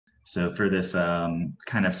So for this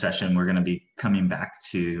kind of session, we're going to be coming back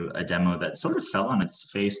to a demo that sort of fell on its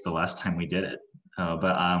face the last time we did it,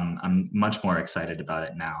 but I'm much more excited about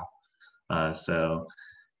it now. So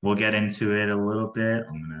we'll get into it a little bit.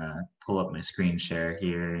 I'm going to pull up my screen share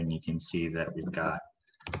here, and you can see that we've got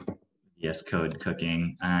VS Code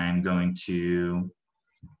cooking. I'm going to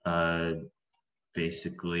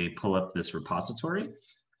basically pull up this repository.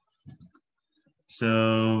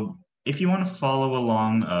 So if you want to follow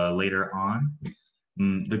along later on,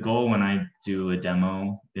 the goal when I do a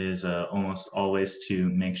demo is almost always to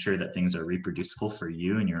make sure that things are reproducible for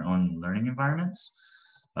you in your own learning environments.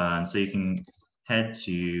 And so you can head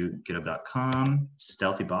to github.com.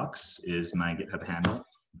 Stealthybox is my GitHub handle.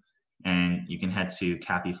 And you can head to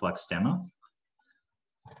CAPI Flux demo.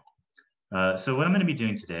 So what I'm going to be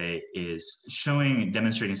doing today is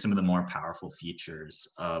demonstrating some of the more powerful features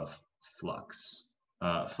of Flux.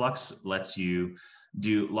 Flux lets you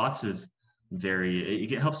do lots of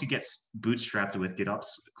it helps you get bootstrapped with GitOps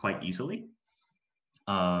quite easily.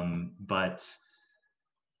 But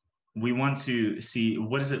we want to see,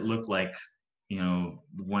 what does it look like,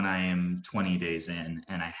 when I am 20 days in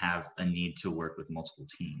and I have a need to work with multiple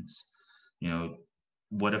teams?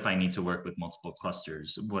 What if I need to work with multiple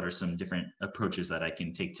clusters? What are some different approaches that I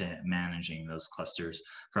can take to managing those clusters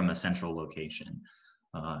from a central location?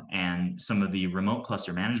 And some of the remote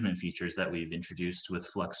cluster management features that we've introduced with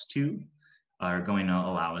Flux 2 are going to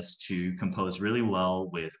allow us to compose really well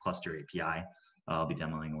with Cluster API. I'll be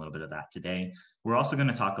demoing a little bit of that today. We're also going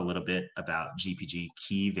to talk a little bit about GPG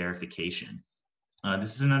key verification.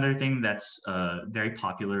 This is another thing that's very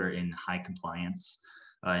popular in high compliance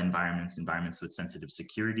environments with sensitive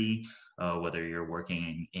security, whether you're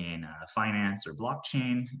working in finance or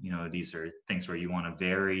blockchain. These are things where you want a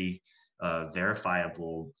very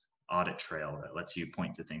verifiable audit trail that lets you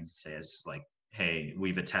point to things and say, it's like, hey,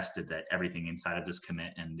 we've attested that everything inside of this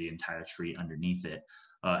commit and the entire tree underneath it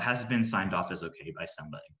has been signed off as okay by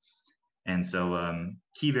somebody. And so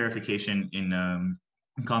key verification in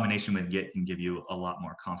combination with Git can give you a lot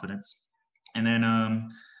more confidence. And then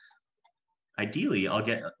ideally, I'll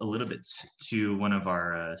get a little bit to one of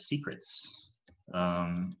our secrets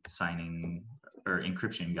signing or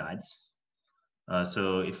encryption guides.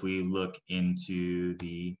 So if we look into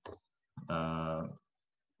the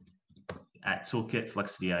at Toolkit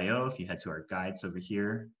Flux.io, if you head to our guides over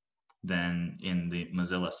here, then in the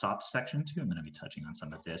Mozilla SOP section too, I'm going to be touching on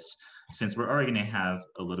some of this. Since we're already going to have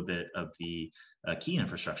a little bit of the key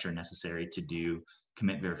infrastructure necessary to do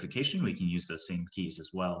commit verification, we can use those same keys as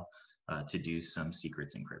well to do some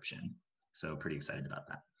secrets encryption. So pretty excited about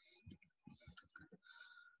that.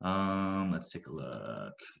 Let's take a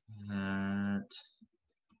look at.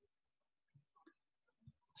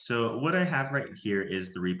 So what I have right here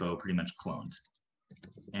is the repo pretty much cloned.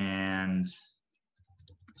 And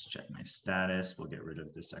let's check my status. We'll get rid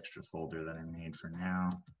of this extra folder that I made for now.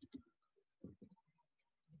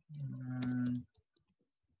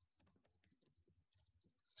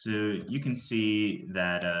 So you can see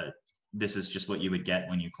that this is just what you would get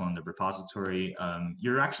when you clone the repository.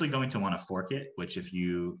 You're actually going to want to fork it, which if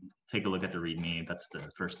you take a look at the README, that's the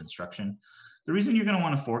first instruction. The reason you're going to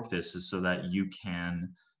want to fork this is so that you can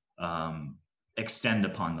extend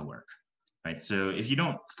upon the work, right? So if you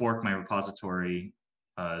don't fork my repository,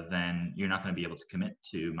 then you're not going to be able to commit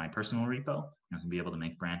to my personal repo. You're not going to be able to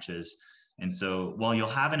make branches. And so while you'll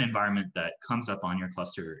have an environment that comes up on your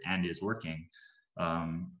cluster and is working,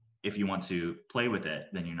 if you want to play with it,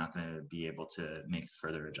 then you're not going to be able to make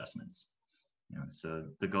further adjustments. So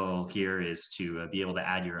the goal here is to be able to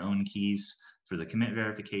add your own keys for the commit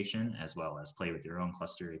verification, as well as play with your own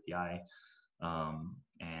cluster API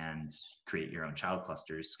and create your own child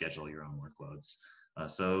clusters, schedule your own workloads.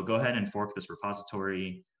 So go ahead and fork this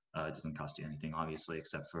repository. It doesn't cost you anything, obviously,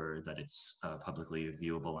 except for that it's publicly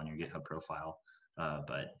viewable on your GitHub profile.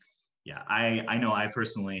 But yeah, I know I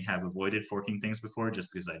personally have avoided forking things before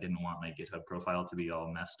just because I didn't want my GitHub profile to be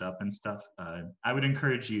all messed up and stuff. I would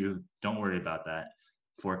encourage you, don't worry about that.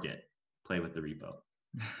 Fork it, play with the repo.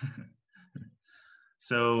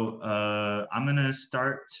 So I'm going to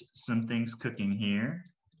start some things cooking here.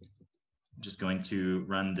 I'm just going to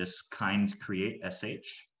run this kind create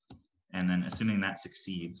sh. And then assuming that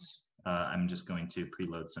succeeds, I'm just going to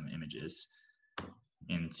preload some images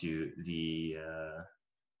into the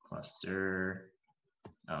cluster.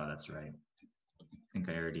 Oh, that's right. I think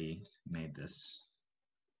I already made this.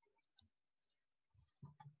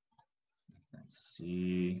 Let's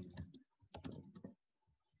see.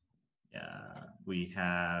 Yeah, we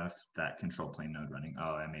have that control plane node running.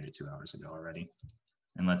 Oh, I made it 2 hours ago already.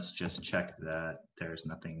 And let's just check that there's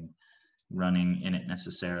nothing running init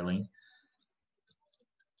necessarily.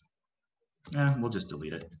 We'll just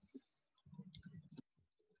delete it.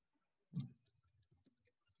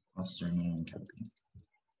 Cluster name CAPI.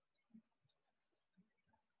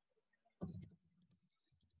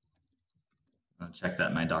 I'll check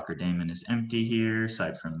that my Docker daemon is empty here,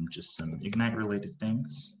 aside from just some Ignite related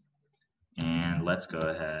things. And let's go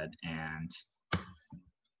ahead and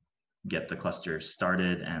get the cluster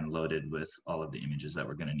started and loaded with all of the images that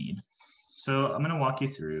we're going to need. So I'm going to walk you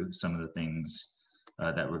through some of the things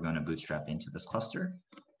that we're going to bootstrap into this cluster.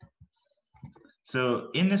 So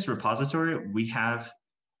in this repository, we have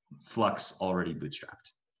Flux already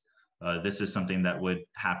bootstrapped. This is something that would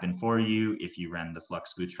happen for you if you ran the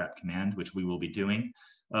Flux bootstrap command, which we will be doing.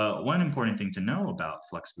 One important thing to know about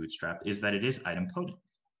Flux bootstrap is that it is idempotent.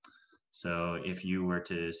 So if you were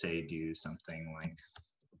to say do something like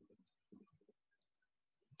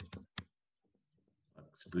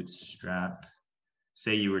Flux bootstrap,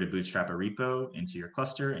 say you were to bootstrap a repo into your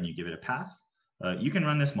cluster and you give it a path, you can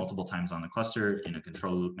run this multiple times on the cluster in a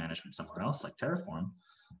control loop management somewhere else like Terraform.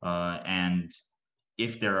 And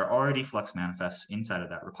if there are already Flux manifests inside of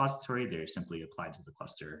that repository, they're simply applied to the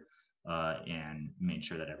cluster and made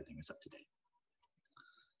sure that everything is up to date.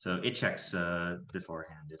 So it checks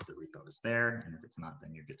beforehand if the repo is there, and if it's not,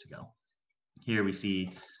 then you're good to go. Here we see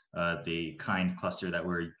the kind cluster that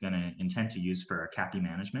we're going to intend to use for our CAPI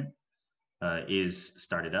management is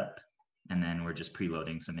started up, and then we're just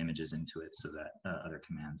preloading some images into it so that other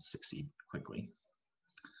commands succeed quickly.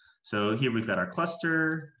 So here we've got our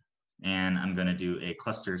cluster, and I'm going to do a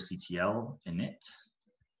cluster CTL init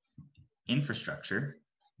infrastructure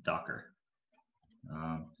Docker.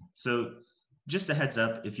 So just a heads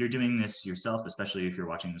up, if you're doing this yourself, especially if you're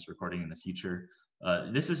watching this recording in the future,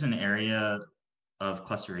 this is an area of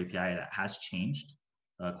cluster API that has changed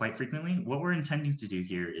quite frequently. What we're intending to do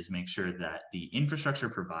here is make sure that the infrastructure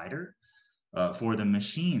provider for the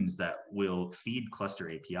machines that will feed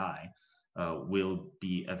cluster API will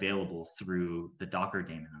be available through the Docker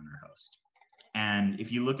daemon on our host. And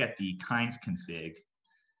if you look at the kind config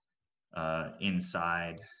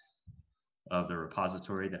inside of the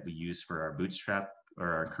repository that we use for our bootstrap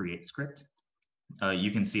or our create script,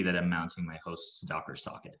 you can see that I'm mounting my host's Docker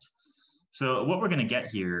socket. So what we're going to get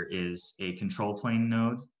here is a control plane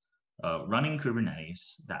node running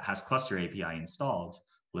Kubernetes that has cluster API installed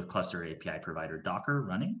with cluster API provider Docker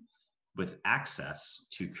running with access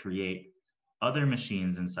to create other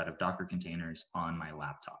machines inside of Docker containers on my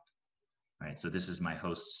laptop. All right, so this is my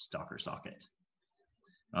host's Docker socket.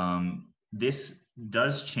 This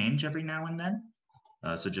does change every now and then.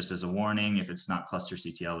 So just as a warning, if it's not cluster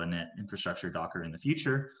CTL init infrastructure Docker in the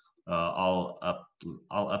future, I'll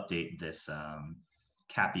update this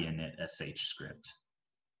CAPI init sh script,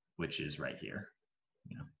 which is right here.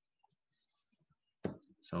 You know.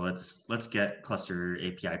 So let's get cluster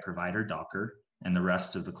API provider Docker and the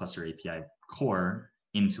rest of the cluster API core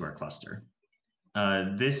into our cluster.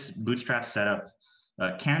 This bootstrap setup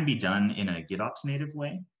can be done in a GitOps native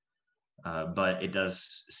way, but it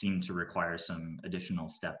does seem to require some additional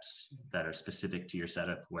steps that are specific to your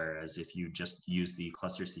setup. Whereas if you just use the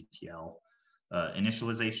cluster CTL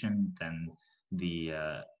initialization, then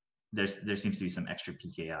there seems to be some extra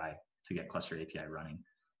PKI to get cluster API running.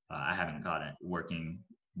 I haven't got it working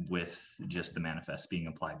with just the manifest being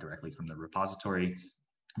applied directly from the repository,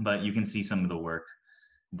 but you can see some of the work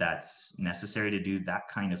that's necessary to do that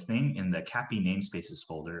kind of thing in the CAPI namespaces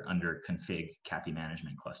folder under config CAPI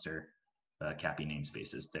management cluster. CAPI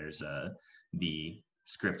namespaces. There's the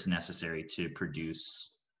script necessary to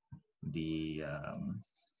produce the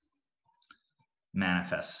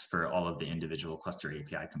manifests for all of the individual cluster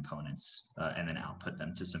API components and then output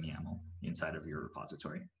them to some YAML inside of your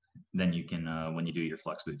repository. Then you can, when you do your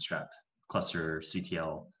Flux bootstrap, cluster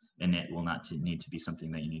CTL init will not need to be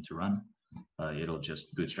something that you need to run. It'll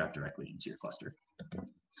just bootstrap directly into your cluster.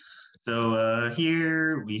 So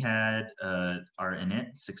here we had our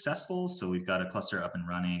init successful. So we've got a cluster up and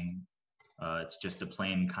running. It's just a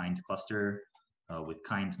plain kind cluster with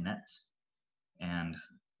kind net and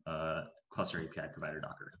cluster API provider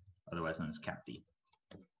Docker, otherwise known as CAPI.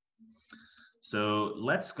 So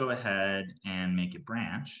let's go ahead and make a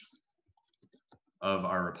branch of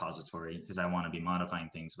our repository because I want to be modifying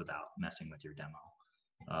things without messing with your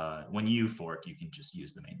demo. When you fork, you can just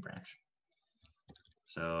use the main branch.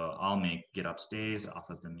 So I'll make GitOps days off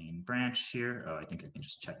of the main branch here. Oh, I think I can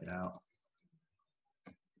just check it out.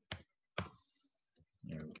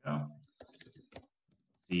 There we go.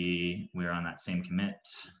 See, we're on that same commit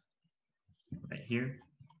right here.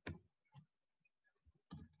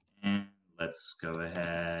 And let's go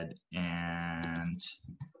ahead and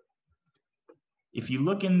if you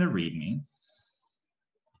look in the README,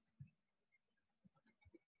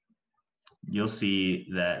 you'll see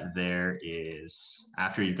that there is,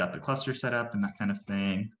 after you've got the cluster set up and that kind of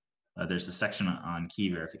thing, there's a section on key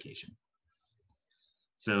verification.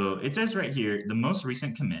 So it says right here, the most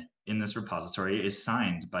recent commit in this repository is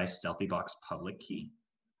signed by StealthyBox public key.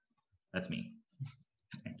 That's me.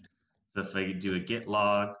 So if I do a git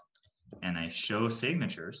log and I show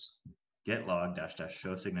signatures, git log --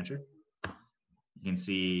 show signature, you can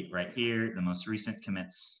see right here, the most recent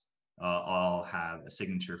commits all have a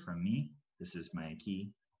signature from me. This is my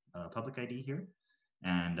key public ID here.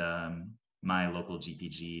 And my local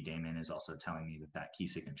GPG daemon is also telling me that that key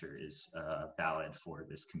signature is valid for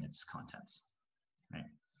this commit's contents, right?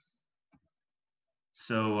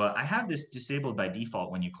 So I have this disabled by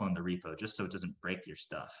default when you clone the repo, just so it doesn't break your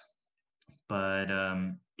stuff. But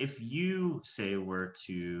if you, say, were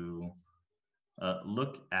to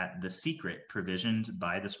look at the secret provisioned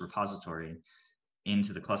by this repository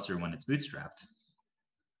into the cluster when it's bootstrapped,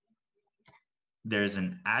 there's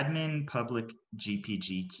an admin public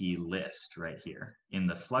GPG key list right here in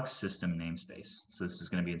the Flux system namespace. So this is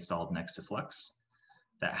going to be installed next to Flux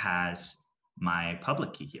that has my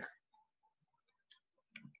public key here.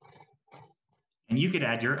 And you could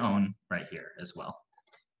add your own right here as well.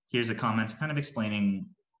 Here's a comment kind of explaining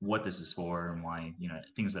what this is for and why,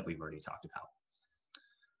 things that we've already talked about.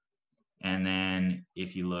 And then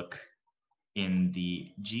if you look in the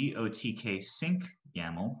GOTK sync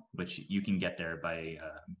YAML, which you can get there by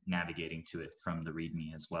navigating to it from the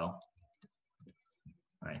README as well.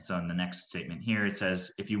 All right, so in the next statement here, it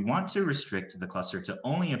says, if you want to restrict the cluster to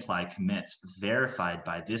only apply commits verified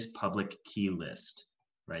by this public key list,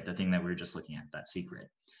 right, the thing that we were just looking at, that secret,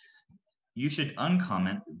 you should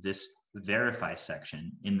uncomment this verify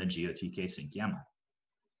section in the GOTK sync YAML.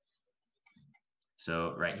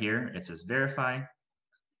 So right here, it says verify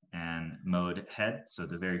and mode head. So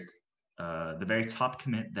the very top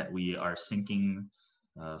commit that we are syncing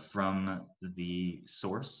from the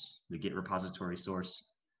source, the Git repository source,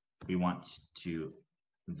 we want to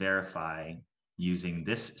verify using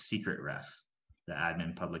this secret ref, the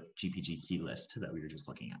admin public GPG key list that we were just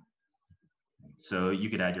looking at. So you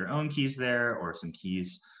could add your own keys there, or some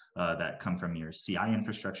keys that come from your CI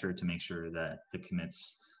infrastructure to make sure that the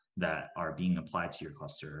commits that are being applied to your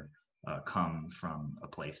cluster come from a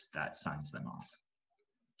place that signs them off.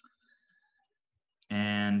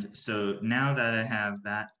 And so now that I have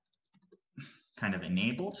that kind of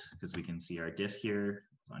enabled, because we can see our diff here,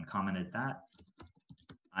 uncommented that,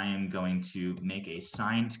 I am going to make a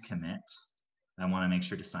signed commit. I want to make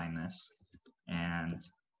sure to sign this. And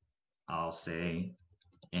I'll say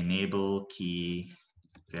enable key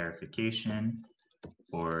verification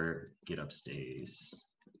for GitOps days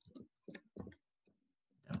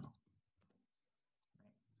demo.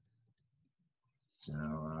 So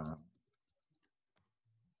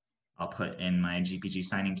I'll put in my GPG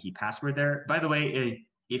signing key password there. By the way,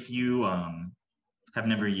 if you have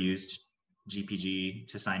never used GPG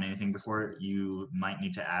to sign anything before, you might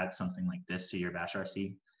need to add something like this to your bash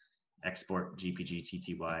RC, export GPG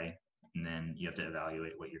TTY, and then you have to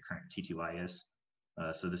evaluate what your current TTY is.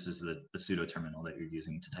 So this is the pseudo terminal that you're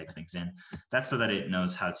using to type things in. That's so that it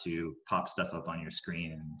knows how to pop stuff up on your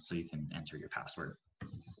screen, and so you can enter your password.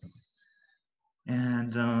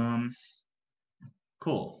 And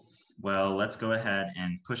cool. Well, let's go ahead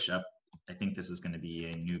and push up. I think this is going to be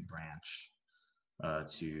a new branch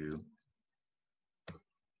to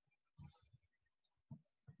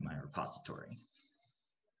my repository.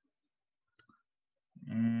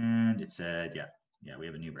 And it said, yeah, we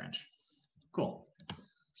have a new branch. Cool.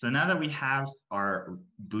 So now that we have our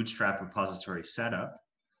Bootstrap repository set up,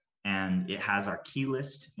 and it has our key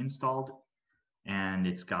list installed, and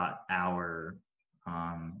it's got our,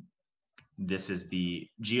 this is the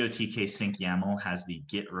GOTK sync YAML has the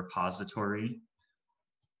Git repository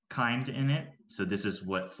kind in it. So this is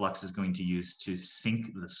what Flux is going to use to sync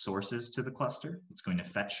the sources to the cluster. It's going to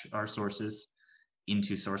fetch our sources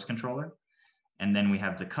into source controller. And then we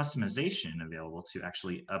have the customization available to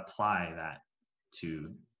actually apply that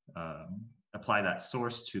to apply that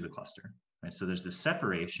source to the cluster. Right? So there's the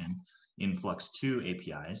separation in Flux 2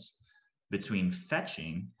 APIs between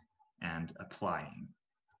fetching and applying.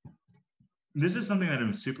 This is something that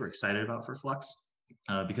I'm super excited about for Flux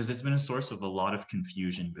because it's been a source of a lot of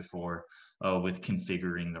confusion before with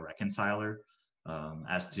configuring the reconciler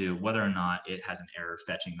as to whether or not it has an error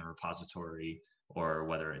fetching the repository or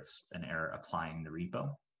whether it's an error applying the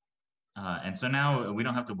repo. And so now we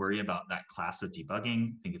don't have to worry about that class of debugging.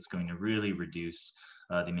 I think it's going to really reduce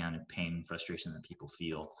the amount of pain and frustration that people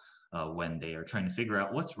feel when they are trying to figure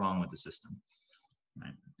out what's wrong with the system.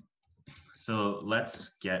 Right. So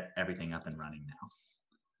let's get everything up and running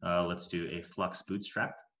now. Let's do a Flux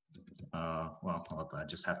bootstrap. Well, I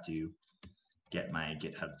just have to get my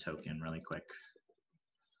GitHub token really quick.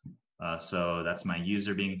 So that's my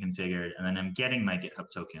user being configured, and then I'm getting my GitHub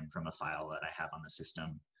token from a file that I have on the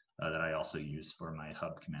system that I also use for my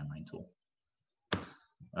hub command line tool.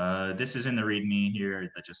 This is in the README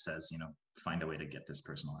here that just says, find a way to get this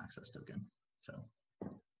personal access token. So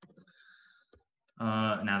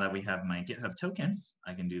now that we have my GitHub token,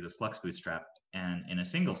 I can do the Flux bootstrap, and in a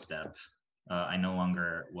single step, I no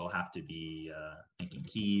longer will have to be making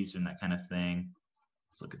keys and that kind of thing.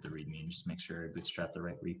 Let's look at the README and just make sure I bootstrap the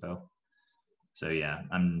right repo. So yeah,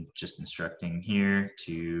 I'm just instructing here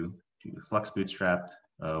to do Flux bootstrap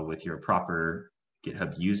with your proper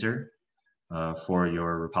GitHub user for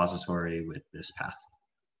your repository with this path.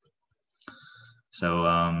 So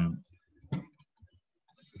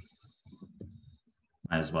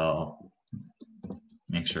might as well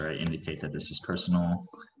make sure I indicate that this is personal.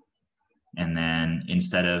 And then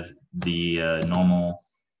instead of the normal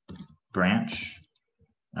branch,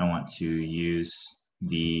 I want to use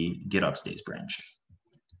the GitOps days branch.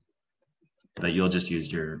 But you'll just use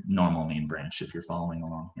your normal main branch if you're following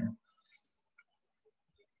along here.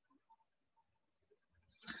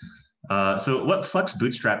 So what Flux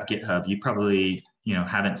Bootstrap GitHub, you probably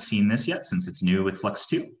haven't seen this yet since it's new with Flux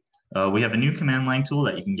 2. We have a new command line tool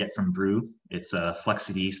that you can get from Brew. It's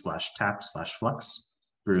fluxcd/tap/flux,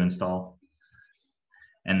 Brew install.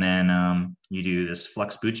 And then you do this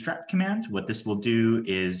Flux Bootstrap command. What this will do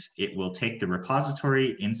is it will take the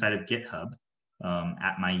repository inside of GitHub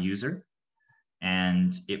at my user,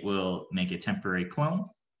 and it will make a temporary clone,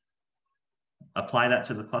 apply that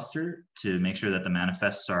to the cluster to make sure that the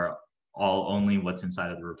manifests are all only what's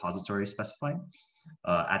inside of the repository specified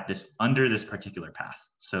under this particular path.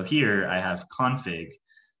 So here I have config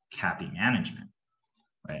CAPI management,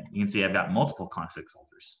 right? You can see I've got multiple config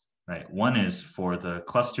folders, right? One is for the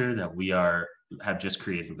cluster that we have just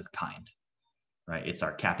created with kind, right? It's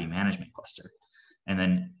our CAPI management cluster. And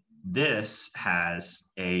then this has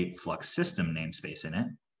a Flux system namespace in it.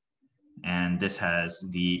 And this has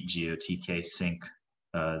the GOTK sync,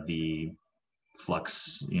 the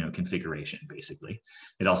Flux configuration, basically.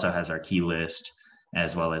 It also has our key list,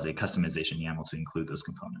 as well as a customization YAML to include those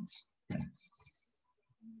components. Okay.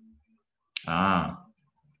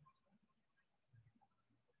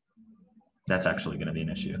 That's actually going to be an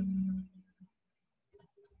issue.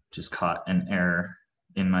 Just caught an error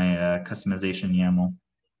in my customization YAML.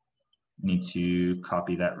 Need to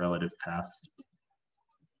copy that relative path.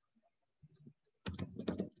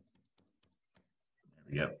 There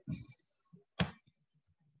we go.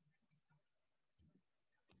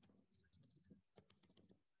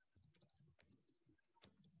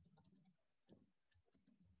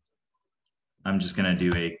 I'm just going to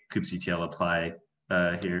do a kubectl apply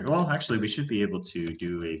here. Well, actually, we should be able to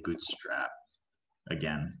do a bootstrap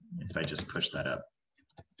again if I just push that up.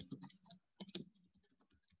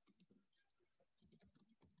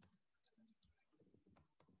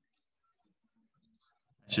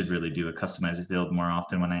 I should really do a customize a field more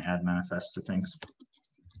often when I add manifests to things.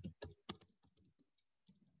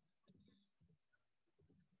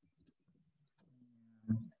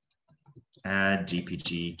 Add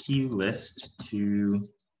GPG key list to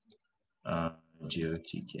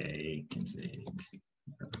GOTK config.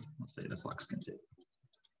 Let's say the Flux config.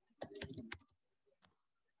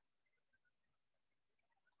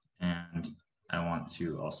 And I want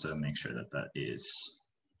to also make sure that that is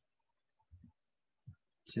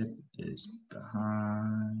tip is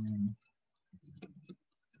behind.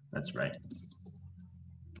 That's right.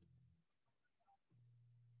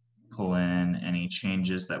 Pull in any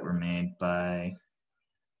changes that were made by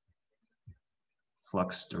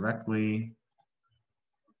Flux directly.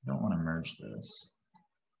 Don't want to merge this.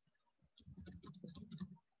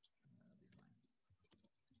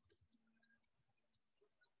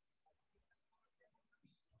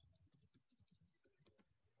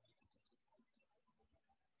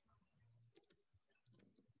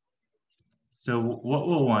 So what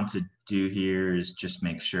we'll want to do here is just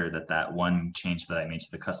make sure that that one change that I made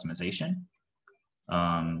to the customization,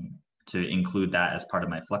 to include that as part of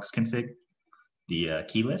my Flux config, the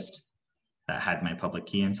key list that had my public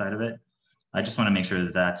key inside of it. I just want to make sure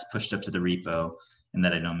that that's pushed up to the repo and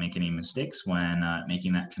that I don't make any mistakes when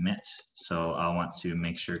making that commit. So I'll want to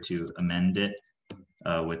make sure to amend it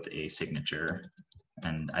with a signature,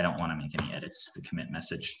 and I don't want to make any edits to the commit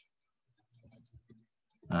message.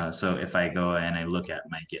 So if I go and I look at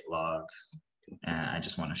my Git log, and I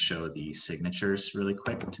just want to show the signatures really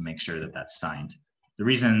quick to make sure that that's signed. The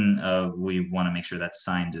reason we want to make sure that's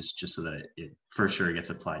signed is just so that it for sure gets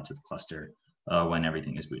applied to the cluster when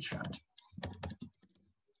everything is bootstrapped.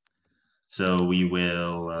 So we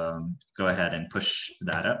will go ahead and push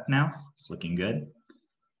that up now. It's looking good.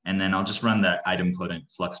 And then I'll just run that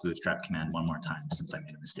idempotent flux bootstrap command one more time since I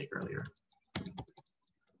made a mistake earlier.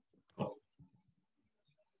 Cool.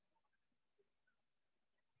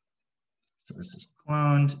 So this is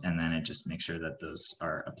cloned, and then it just makes sure that those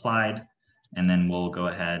are applied. And then we'll go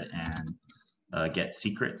ahead and get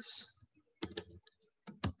secrets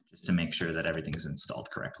just to make sure that everything is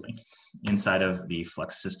installed correctly. Inside of the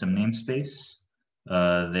Flux system namespace,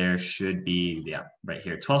 there should be, yeah, right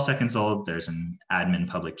here, 12 seconds old, there's an admin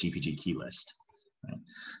public GPG key list. Right?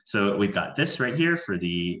 So we've got this right here for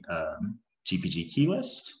the GPG key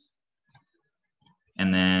list.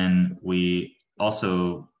 And then we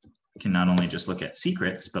also can not only just look at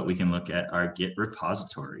secrets, but we can look at our Git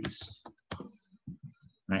repositories.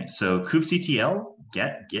 Right, so kubectl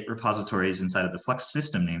get Git repositories inside of the Flux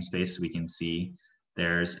system namespace. We can see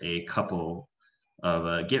there's a couple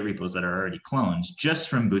of Git repos that are already cloned just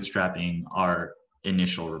from bootstrapping our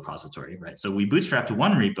initial repository, right? So we bootstrapped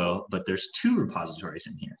one repo, but there's 2 repositories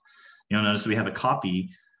in here. You'll notice we have a copy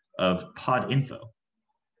of pod info.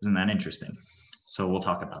 Isn't that interesting? So we'll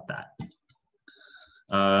talk about that.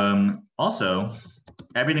 Also,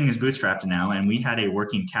 everything is bootstrapped now, and we had a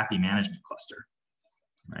working CAPI management cluster.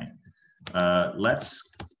 Right. Let's,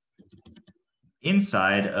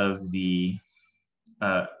 inside of the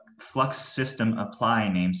Flux system apply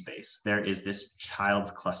namespace, there is this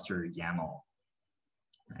child cluster YAML.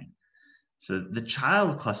 Right. So the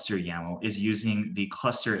child cluster YAML is using the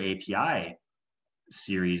cluster API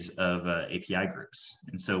series of API groups.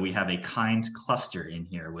 And so we have a kind cluster in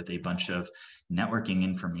here with a bunch of networking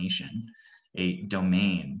information, a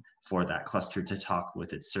domain for that cluster to talk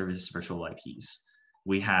with its service virtual IPs.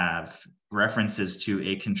 We have references to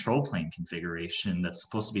a control plane configuration that's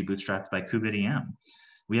supposed to be bootstrapped by kubeadm.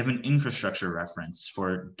 We have an infrastructure reference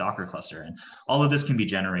for Docker cluster, and all of this can be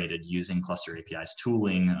generated using Cluster API's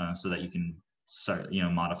tooling so that you can start,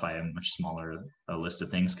 modify a much smaller list of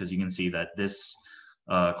things, because you can see that this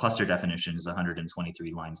cluster definition is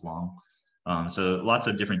 123 lines long. So lots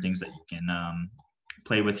of different things that you can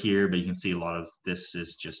play with here, but you can see a lot of this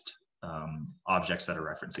is just objects that are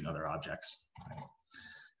referencing other objects.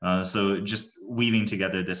 So just weaving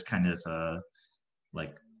together this kind of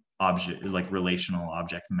relational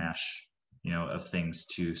object mesh, of things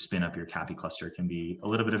to spin up your CAPI cluster can be a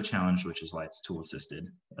little bit of a challenge, which is why it's tool assisted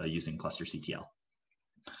using cluster CTL.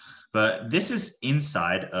 But this is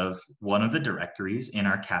inside of one of the directories in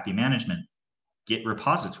our CAPI management Git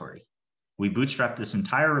repository. We bootstrap this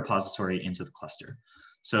entire repository into the cluster.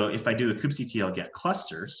 So if I do a kubectl get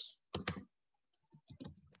clusters,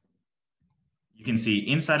 you can see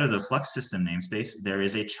inside of the Flux system namespace, there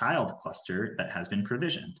is a child cluster that has been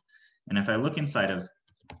provisioned. And if I look inside of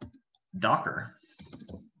Docker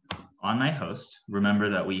on my host, remember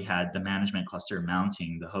that we had the management cluster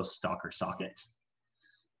mounting the host Docker socket.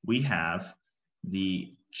 We have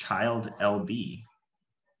the child LB,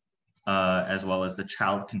 as well as the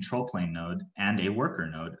child control plane node and a worker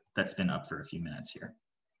node that's been up for a few minutes here.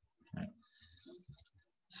 Right.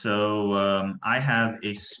 So I have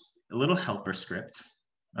a little helper script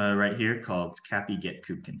right here called CAPI get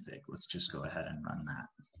kubeconfig. Let's just go ahead and run that.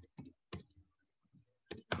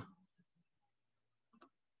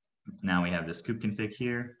 Now we have this kubeconfig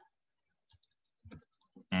here,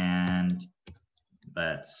 and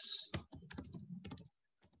let's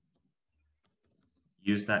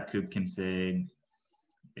use that kubeconfig.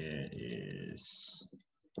 It is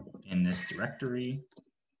in this directory.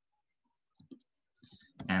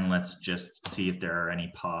 And let's just see if there are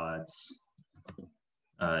any pods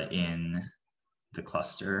in the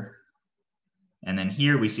cluster. And then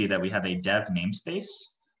here we see that we have a dev namespace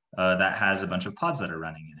that has a bunch of pods that are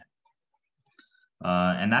running in it.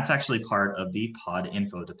 And that's actually part of the pod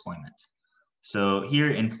info deployment. So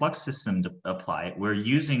here in Flux system apply, we're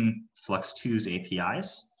using Flux 2's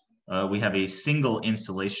APIs. We have a single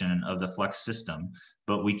installation of the Flux system,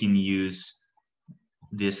 but we can use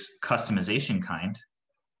this customization kind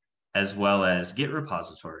as well as Git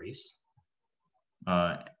repositories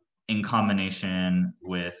in combination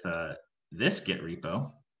with this Git repo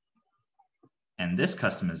and this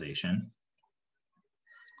customization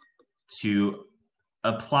to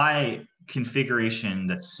apply configuration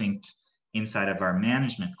that's synced inside of our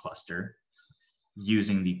management cluster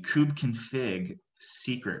using the kubeconfig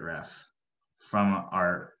secret ref from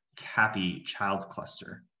our CAPI child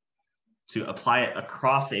cluster to apply it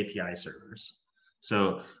across API servers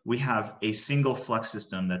So we have a single Flux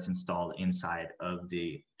system that's installed inside of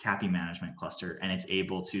the CAPI management cluster, and it's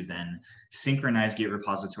able to then synchronize Git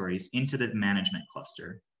repositories into the management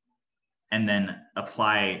cluster and then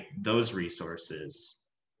apply those resources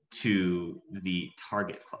to the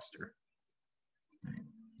target cluster. Right.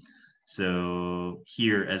 So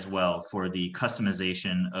here as well, for the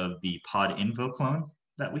customization of the pod info clone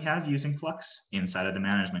that we have using Flux inside of the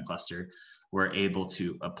management cluster, we're able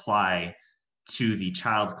to apply to the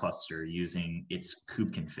child cluster using its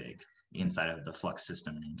kubeconfig inside of the Flux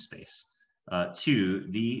system namespace to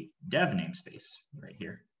the dev namespace right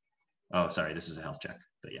here. Oh, sorry, this is a health check,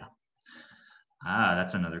 but yeah. Ah,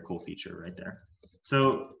 that's another cool feature right there.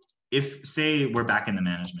 So if, say, we're back in the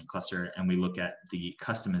management cluster and we look at the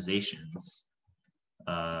customizations,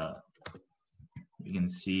 you can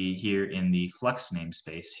see here in the Flux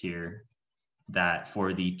namespace here that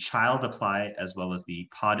for the child apply as well as the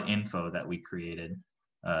pod info that we created,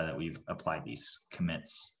 that we've applied these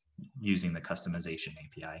commits using the customization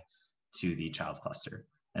API to the child cluster.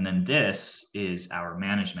 And then this is our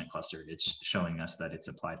management cluster. It's showing us that it's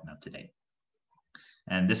applied and up to date.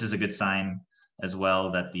 And this is a good sign as well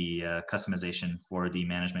that the customization for the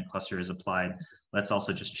management cluster is applied. Let's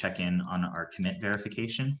also just check in on our commit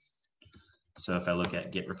verification. So if I look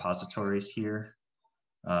at Git repositories here,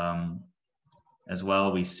 as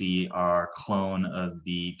well, we see our clone of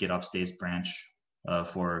the GitOps days branch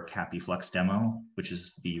for CAPI Flux demo, which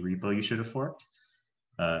is the repo you should have forked.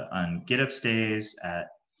 On GitOps days at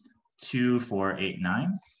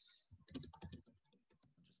 2489.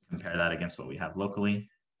 Compare that against what we have locally.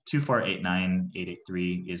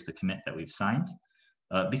 2489883 is the commit that we've signed.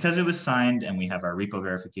 Because it was signed and we have our repo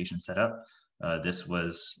verification set up, this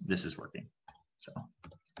is working.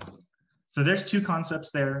 So there's two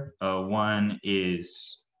concepts there. One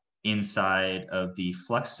is inside of the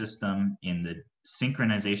Flux system in the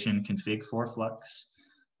synchronization config for Flux,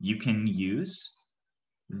 you can use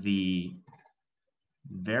the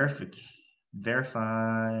verify,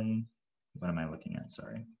 what am I looking at?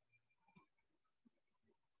 Sorry.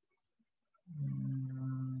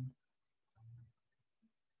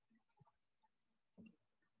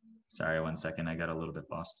 Sorry, 1 second, I got a little bit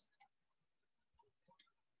lost.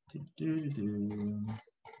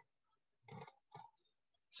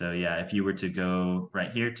 So yeah, if you were to go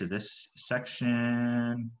right here to this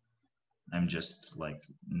section, I'm just like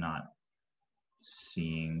not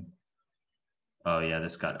seeing. Oh yeah,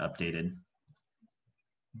 this got updated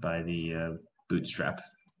by the bootstrap.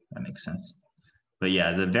 That makes sense. But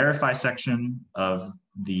yeah, the verify section of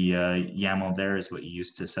the YAML there is what you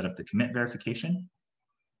use to set up the commit verification.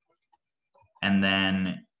 And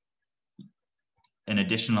then an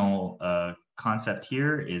additional concept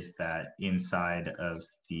here is that inside of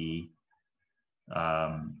the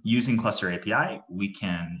using cluster API, we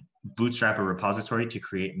can bootstrap a repository to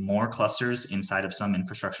create more clusters inside of some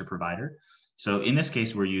infrastructure provider. So in this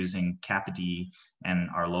case, we're using CAPI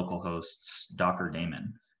and our local hosts Docker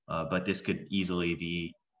daemon, but this could easily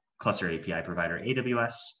be cluster API provider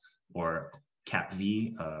AWS or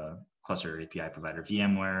CAPV, cluster API provider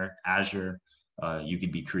VMware, Azure. You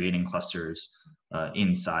could be creating clusters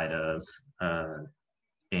inside of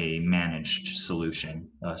a managed solution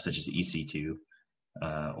such as EC2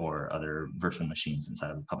 or other virtual machines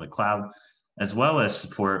inside of the public cloud, as well as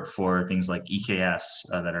support for things like EKS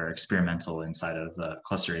that are experimental inside of the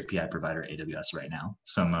cluster API provider AWS right now.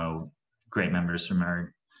 Some great members from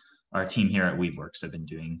our team here at Weaveworks have been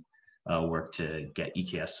doing work to get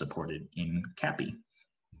EKS supported in CAPI.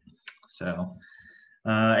 So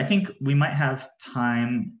I think we might have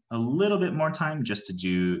time, a little bit more time, just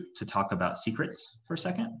to talk about secrets for a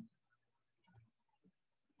second.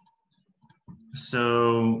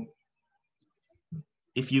 So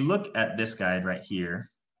if you look at this guide right here,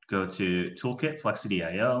 go to Toolkit,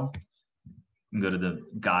 Flux.io, and go to the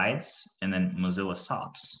guides, and then Mozilla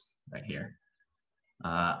SOPs right here.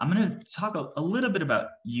 I'm going to talk a little bit about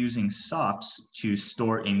using SOPs to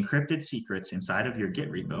store encrypted secrets inside of your Git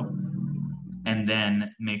repo, and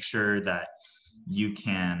then make sure that you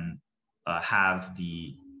can have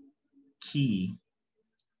the key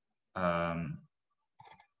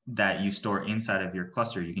that you store inside of your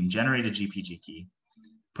cluster. You can generate a GPG key,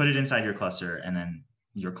 put it inside your cluster, and then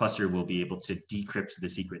your cluster will be able to decrypt the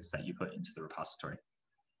secrets that you put into the repository.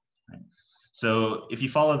 Right? So if you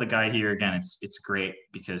follow the guide here, again, it's great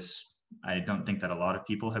because I don't think that a lot of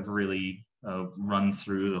people have really run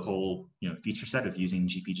through the whole feature set of using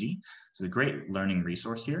GPG. It's a great learning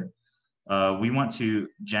resource here. We want to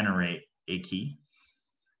generate a key.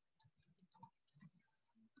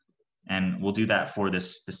 And we'll do that for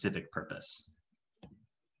this specific purpose.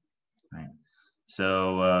 Right.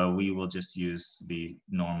 So we will just use the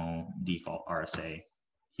normal default RSA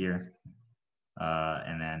here.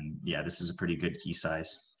 And then, yeah, this is a pretty good key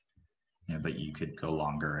size, but you could go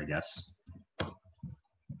longer, I guess.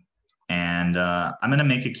 And I'm going to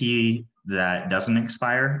make a key that doesn't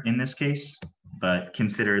expire in this case, but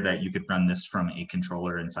consider that you could run this from a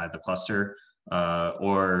controller inside the cluster,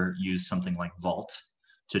 or use something like Vault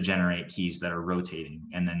to generate keys that are rotating,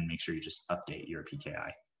 and then make sure you just update your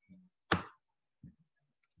PKI.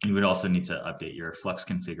 You would also need to update your Flux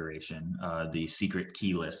configuration, the secret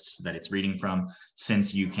key list that it's reading from,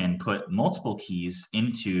 since you can put multiple keys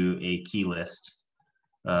into a key list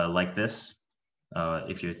like this.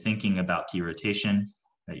 If you're thinking about key rotation,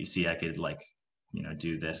 right, you see I could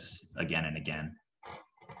do this again and again,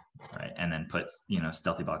 right, and then put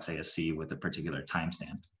StealthyBox ASC with a particular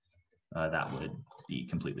timestamp. That would be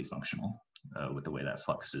completely functional with the way that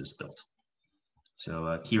Flux is built.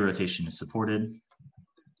 So key rotation is supported.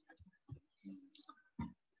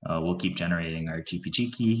 We'll keep generating our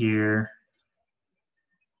GPG key here.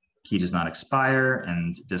 Key does not expire,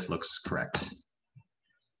 and this looks correct.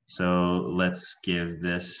 So let's give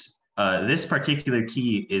this, this particular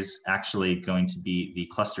key is actually going to be the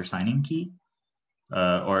cluster signing key,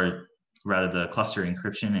 or rather the cluster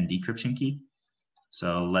encryption and decryption key.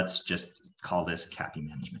 So let's just call this CAPI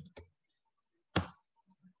management.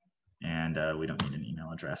 And we don't need an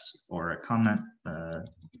email address or a comment.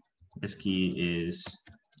 This key is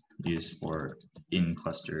used for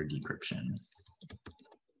in-cluster decryption.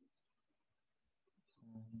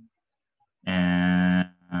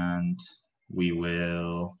 And we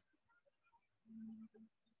will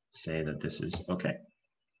say that this is okay.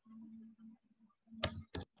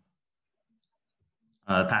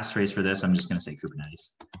 Passphrase for this, I'm just going to say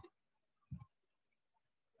Kubernetes.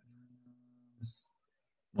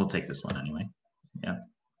 We'll take this one anyway. Yeah.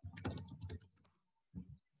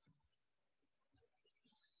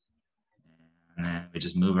 And then we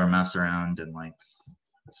just move our mouse around and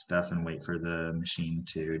stuff and wait for the machine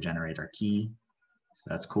to generate our key. So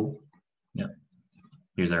that's cool. Yep.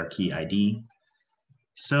 Here's our key ID.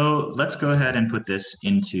 So let's go ahead and put this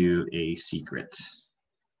into a secret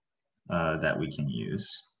that we can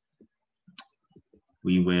use.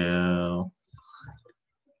 We will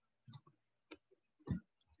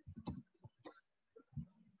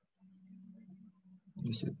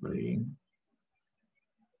basically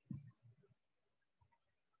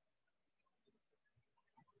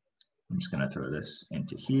I'm just going to throw this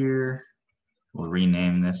into here. We'll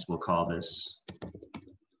rename this. We'll call this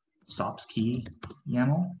SOPS key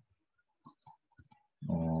YAML.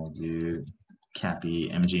 We'll do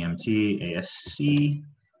CAPI MGMT ASC,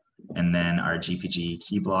 and then our GPG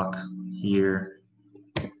key block here.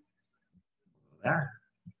 There.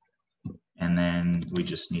 And then we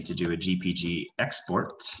just need to do a GPG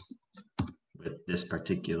export with this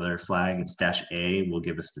particular flag. It's -A will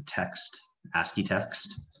give us the text, ASCII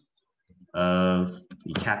text of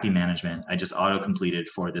the CAPI management. I just auto-completed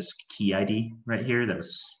for this key ID right here. That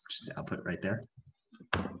was just the output right there.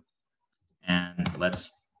 And let's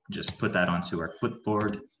just put that onto our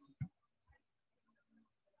clipboard.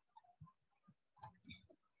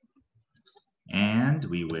 And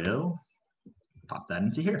we will pop that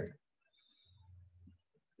into here.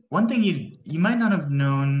 One thing you might not have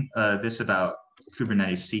known this about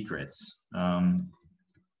Kubernetes secrets.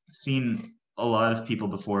 Seen a lot of people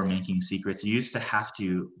before making secrets. You used to have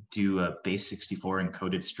to do a base64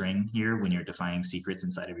 encoded string here when you're defining secrets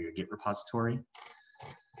inside of your Git repository.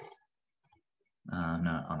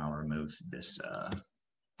 No, I'll remove this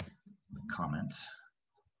comment.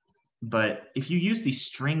 But if you use the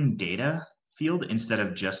string data field instead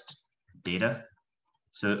of just data,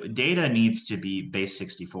 so data needs to be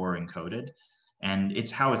base64 encoded, and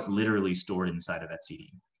it's how it's literally stored inside of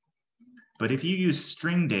etcd. But if you use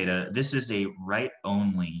string data, this is a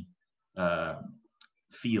write-only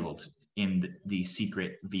field in the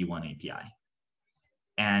secret v1 API.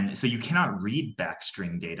 And so you cannot read back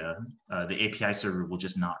string data. The API server will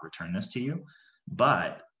just not return this to you.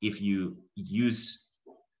 But if you use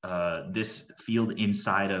this field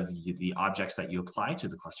inside of the objects that you apply to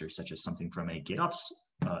the cluster, such as something from a GitOps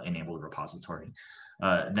enabled repository,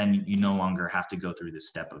 then you no longer have to go through this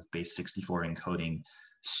step of base64 encoding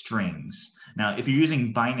strings. Now, if you're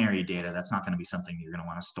using binary data, that's not going to be something you're going to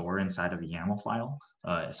want to store inside of a YAML file.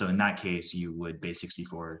 So in that case, you would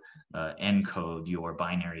base64 encode your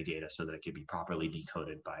binary data so that it could be properly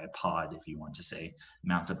decoded by a pod if you want to, say,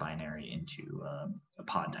 mount a binary into a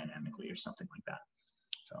pod dynamically or something like that.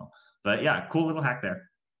 So, but yeah, cool little hack there.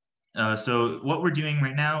 So what we're doing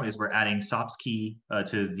right now is we're adding SOPs key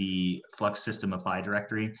to the Flux system apply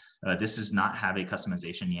directory. This does not have a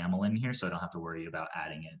customization YAML in here, so I don't have to worry about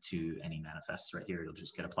adding it to any manifests right here. It'll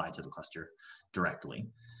just get applied to the cluster directly.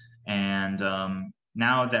 And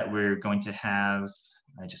now that we're going to have,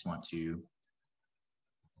 I just want to,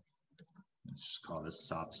 let's just call this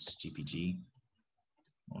SOPs GPG.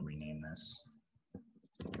 We'll rename this.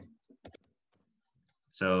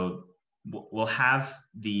 So we'll have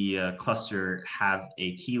the cluster have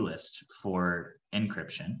a key list for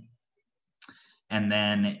encryption. And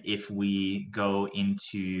then if we go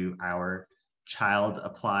into our child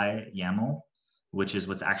apply YAML, which is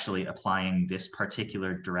what's actually applying this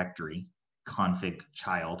particular directory, config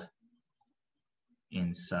child,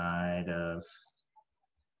 inside of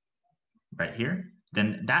right here,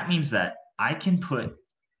 then that means that I can put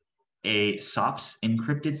a SOPs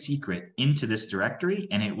encrypted secret into this directory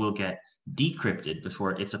and it will get decrypted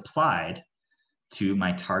before it's applied to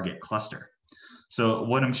my target cluster. So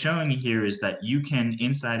what I'm showing here is that you can,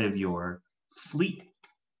 inside of your fleet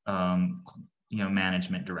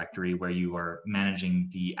management directory where you are managing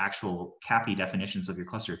the actual CAPI definitions of your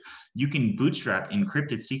cluster, you can bootstrap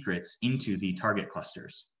encrypted secrets into the target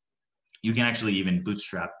clusters. You can actually even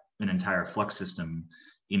bootstrap an entire Flux system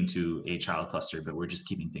into a child cluster, but we're just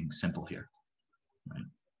keeping things simple here. Right?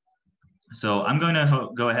 So I'm going to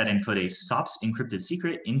go ahead and put a SOPs encrypted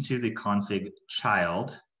secret into the config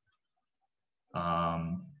child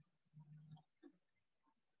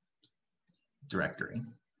directory.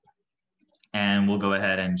 And we'll go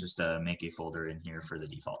ahead and just make a folder in here for the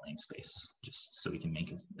default namespace, just so we can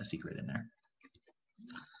make a secret in there.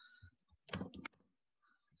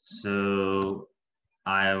 So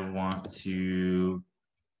I want to,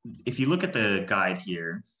 if you look at the guide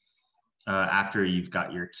here, after you've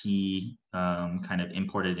got your key kind of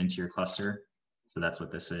imported into your cluster, so that's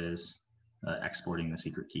what this is, exporting the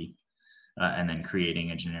secret key, and then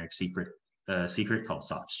creating a generic secret called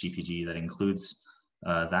SOPs GPG that includes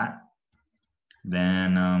that.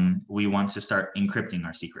 Then we want to start encrypting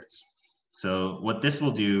our secrets. So what this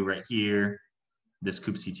will do right here, this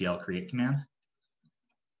kubectl create command,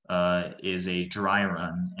 is a dry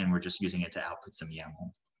run, and we're just using it to output some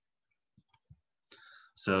YAML.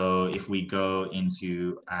 So if we go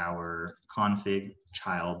into our config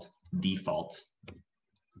child default,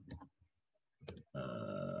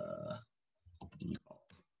 oh,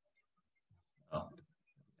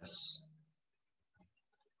 yes,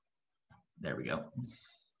 there we go,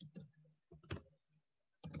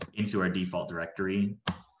 into our default directory,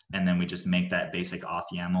 and then we just make that basic auth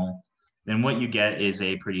YAML, then what you get is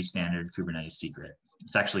a pretty standard Kubernetes secret.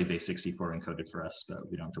 It's actually base64 encoded for us, but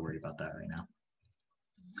we don't have to worry about that right now.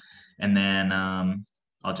 And then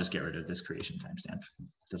I'll just get rid of this creation timestamp. It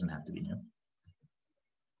doesn't have to be new.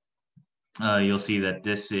 You'll see that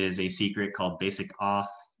this is a secret called basic auth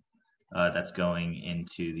that's going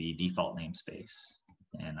into the default namespace.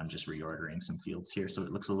 And I'm just reordering some fields here so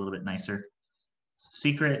it looks a little bit nicer.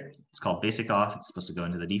 Secret, it's called basic auth. It's supposed to go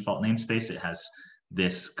into the default namespace. It has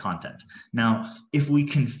this content. Now, if we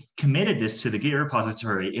committed this to the Git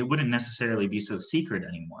repository, it wouldn't necessarily be so secret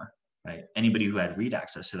anymore. Right? Anybody who had read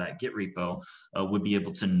access to that Git repo would be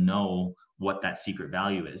able to know what that secret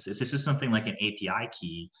value is. If this is something like an API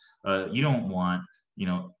key, you don't want,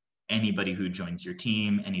 anybody who joins your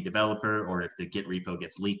team, any developer, or if the Git repo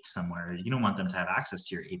gets leaked somewhere, you don't want them to have access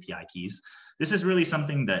to your API keys. This is really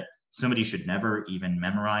something that somebody should never even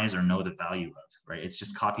memorize or know the value of, right? It's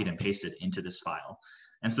just copied and pasted into this file.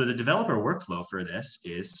 And so the developer workflow for this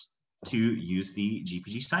is to use the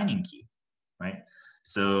GPG signing key, right?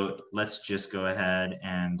 So let's just go ahead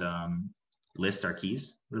and list our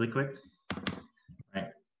keys really quick,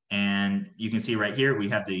 right? And you can see right here, we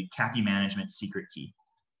have the CAPI management secret key.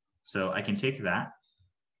 So I can take that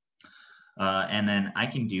and then I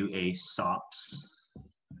can do a SOPs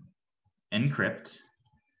encrypt,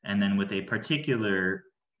 and then with a particular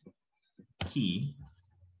key,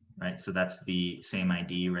 right? So that's the same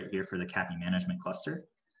ID right here for the CAPI management cluster.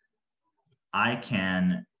 I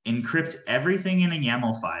can encrypt everything in a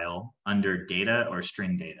YAML file under data or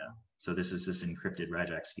string data. So this is this encrypted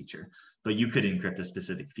regex feature, but you could encrypt a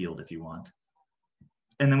specific field if you want.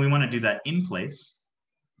 And then we want to do that in place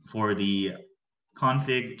for the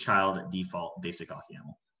config child default basic auth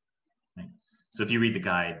YAML. Right? So if you read the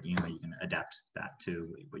guide, you can adapt that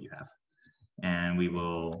to what you have. And we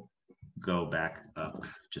will go back up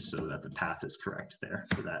just so that the path is correct there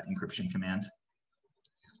for that encryption command.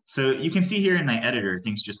 So you can see here in my editor,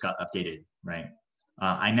 things just got updated, right?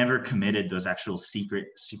 I never committed those actual super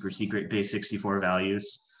secret base64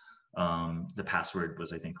 values. The password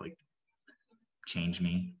was, I think, like change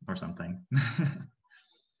me or something,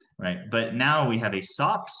 right? But now we have a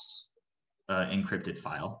SOPs encrypted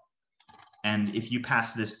file. And if you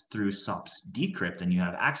pass this through SOPs decrypt and you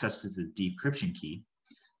have access to the decryption key,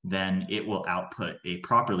 then it will output a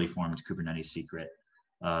properly formed Kubernetes secret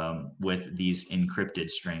with these encrypted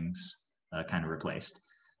strings kind of replaced.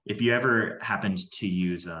 If you ever happened to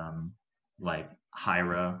use like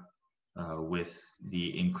Hyra with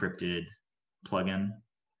the encrypted plugin,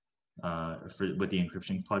 with the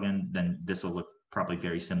encryption plugin, then this will look probably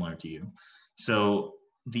very similar to you. So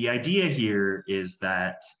the idea here is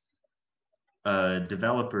that a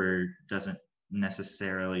developer doesn't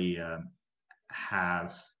necessarily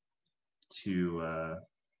have to,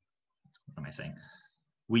 what am I saying?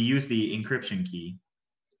 We use the encryption key,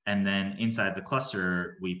 and then inside the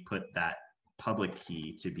cluster, we put that public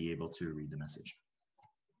key to be able to read the message.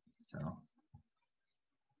 So,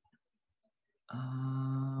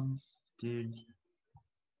 did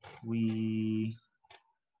we,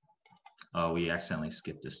 oh, we accidentally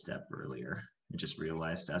skipped a step earlier. I just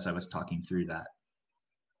realized as I was talking through that.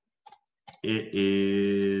 It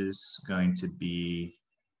is going to be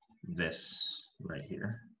this right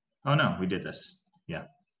here. Oh no, we did this. Yeah,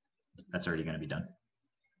 that's already going to be done.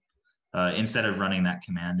 Instead of running that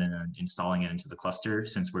command and then installing it into the cluster,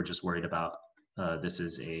 since we're just worried about this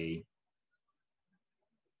is a,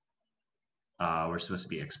 we're supposed to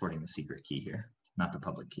be exporting the secret key here, not the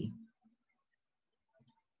public key.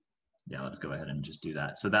 Yeah, let's go ahead and just do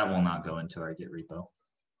that. So that will not go into our Git repo.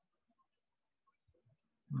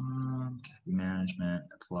 Management,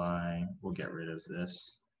 apply, we'll get rid of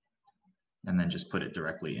this. And then just put it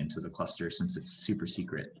directly into the cluster since it's super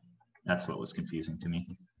secret. That's what was confusing to me.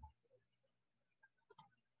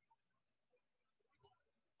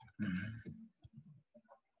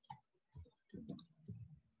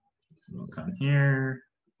 So we'll come here,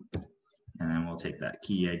 and then we'll take that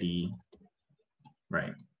key ID.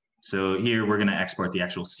 Right. So here we're going to export the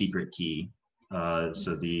actual secret key,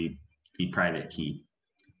 so the private key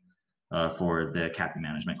for the CAPI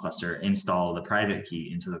management cluster. Install the private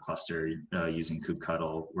key into the cluster using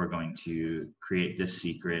kubectl. We're going to create this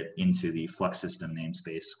secret into the Flux system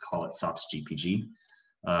namespace, call it SOPs GPG,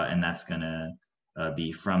 and that's going to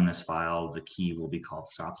be from this file. The key will be called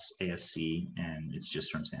SOPs ASC, and it's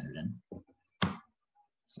just from standard in.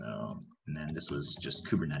 So, and then this was just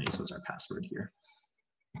Kubernetes was our password here.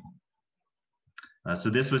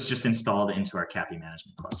 So this was just installed into our CAPI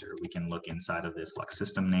management cluster. We can look inside of the Flux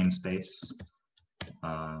system namespace,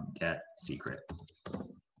 get secret.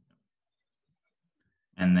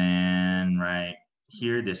 And then right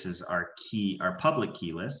here, this is our key, our public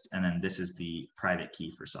key list, and then this is the private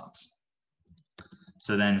key for SOPs.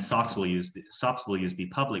 So then SOPs will use the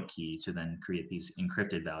public key to then create these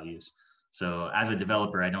encrypted values. So as a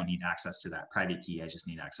developer, I don't need access to that private key. I just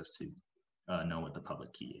need access to know what the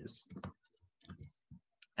public key is.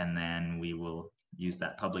 And then we will use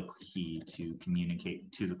that public key to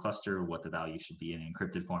communicate to the cluster what the value should be in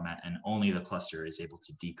encrypted format, and only the cluster is able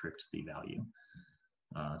to decrypt the value.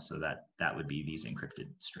 So that would be these encrypted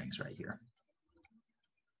strings right here.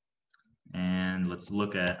 And let's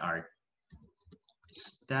look at our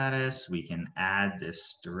status. We can add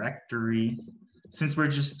this directory. Since we're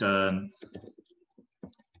just,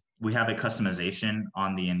 we have a customization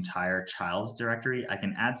on the entire child directory, I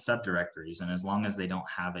can add subdirectories, and as long as they don't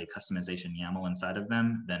have a customization YAML inside of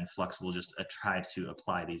them, then Flux will just try to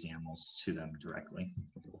apply these YAMLs to them directly,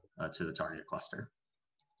 to the target cluster.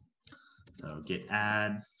 So git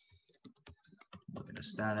add, look at our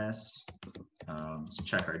status. Let's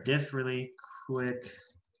check our diff really quick,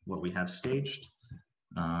 what we have staged.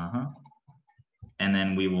 And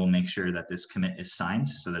then we will make sure that this commit is signed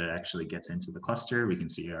so that it actually gets into the cluster. We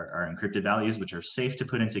can see our encrypted values, which are safe to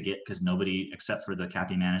put into Git because nobody except for the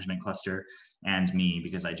CAPI management cluster and me,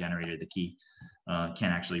 because I generated the key,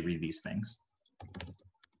 can actually read these things.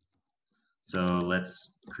 So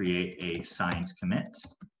let's create a signed commit.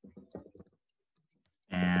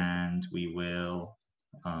 And we will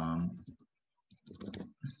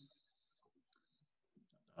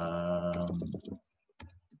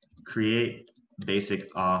create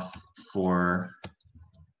basic auth for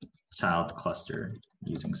child cluster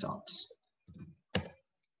using SOPs.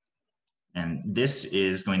 And this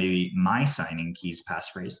is going to be my signing keys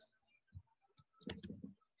passphrase.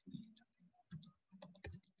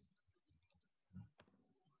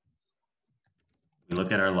 We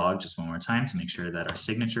look at our log just one more time to make sure that our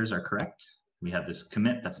signatures are correct. We have this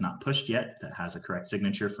commit that's not pushed yet that has a correct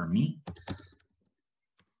signature for me.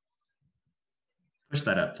 Push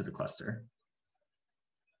that up to the cluster.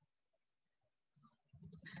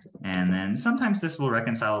 And then sometimes this will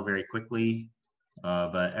reconcile very quickly.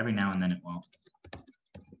 but every now and then it won't.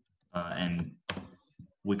 And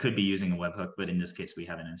we could be using a webhook, but in this case, we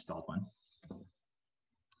haven't installed one.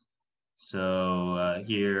 So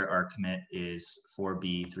here our commit is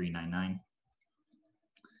 4B399.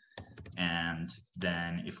 And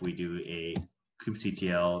then if we do a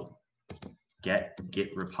kubectl get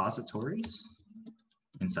git repositories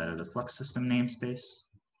inside of the Flux system namespace,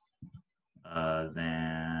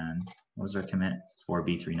 then what was our commit?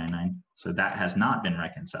 4B399. So that has not been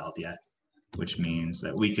reconciled yet, which means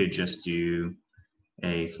that we could just do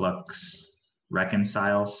a Flux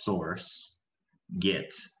reconcile source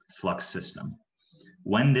git Flux system.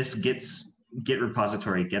 When this git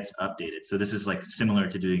repository gets updated, so this is like similar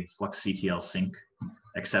to doing fluxctl sync,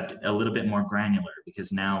 except a little bit more granular,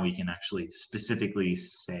 because now we can actually specifically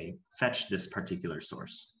say fetch this particular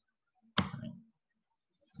source. Right?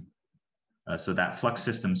 So that Flux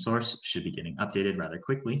system source should be getting updated rather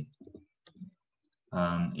quickly.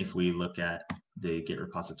 If we look at the git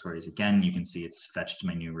repositories again, you can see it's fetched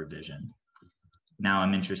my new revision. Now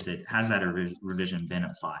I'm interested, has that revision been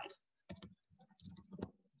applied?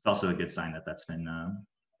 It's also a good sign that that's been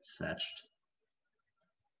fetched.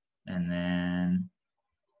 And then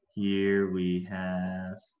here we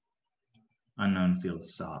have unknown field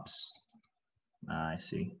stops. I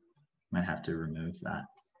see. Might have to remove that.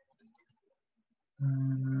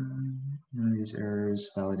 These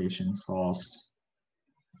errors, validation false.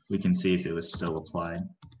 We can see if it was still applied.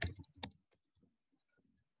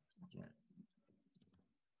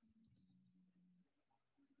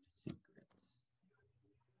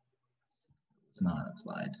 It's not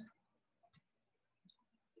applied.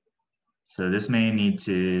 So this may need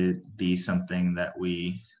to be something that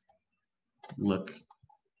we look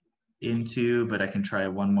into, but I can try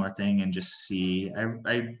one more thing and just see.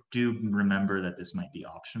 I do remember that this might be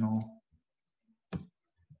optional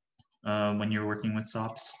when you're working with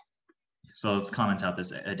SOPs. So let's comment out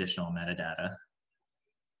this additional metadata.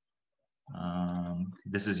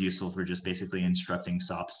 This is useful for just basically instructing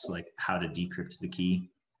SOPs like how to decrypt the key,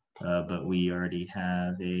 but we already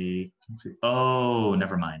have a, oh,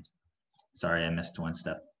 never mind. Sorry, I missed one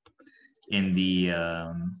step. In the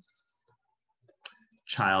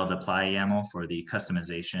child apply YAML for the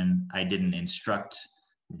customization, I didn't instruct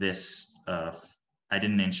this, I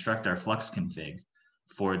didn't instruct our Flux config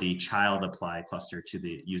for the child apply cluster to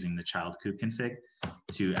the using the child kube config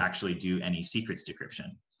to actually do any secrets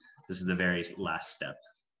decryption. This is the very last step.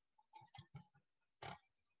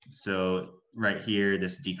 So right here,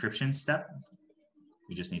 this decryption step,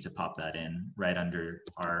 we just need to pop that in right under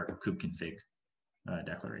our kube config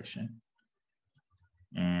declaration.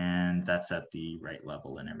 And that's at the right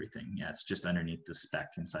level and everything. Yeah, it's just underneath the spec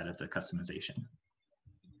inside of the customization.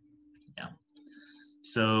 Yeah.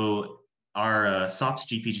 So our SOPs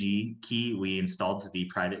GPG key, we installed the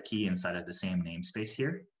private key inside of the same namespace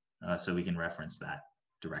here, so we can reference that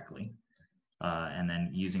directly. And then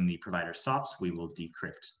using the provider SOPs, we will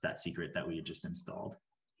decrypt that secret that we had just installed.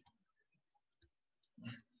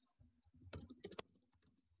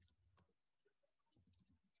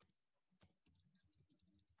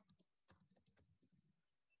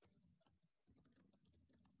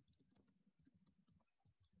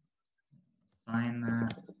 Sign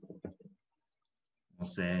that. We'll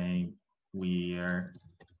say we are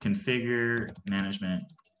configure management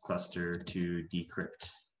cluster to decrypt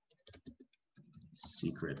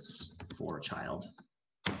secrets for child.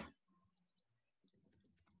 Push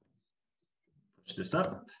this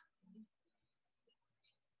up.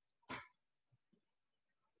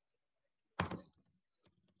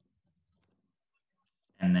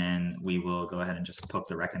 And then we will go ahead and just poke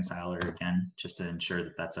the reconciler again, just to ensure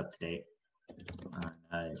that that's up to date.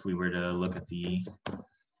 If we were to look at the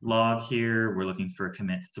log here, we're looking for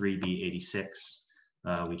commit 3B86.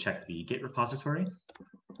 We check the Git repository.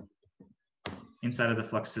 Inside of the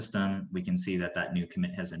Flux system, we can see that that new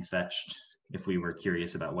commit has been fetched. If we were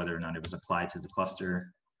curious about whether or not it was applied to the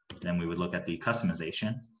cluster, then we would look at the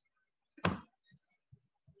customization.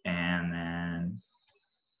 And then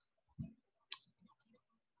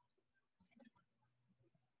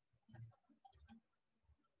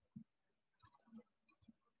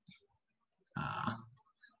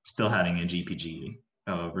still having a GPG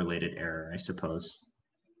related error, I suppose.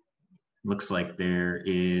 Looks like there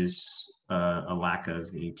is a lack of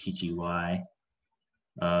a TTY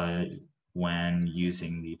when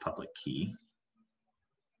using the public key.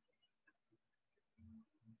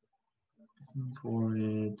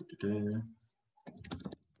 Imported. Yeah,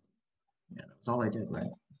 that's all I did,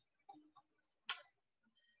 right?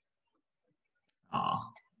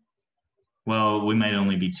 Well, we might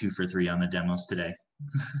only be 2 for 3 on the demos today.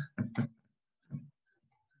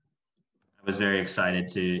 I was very excited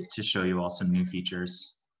to show you all some new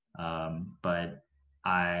features, but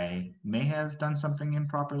I may have done something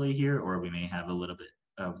improperly here, or we may have a little bit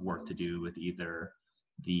of work to do with either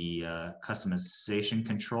the customized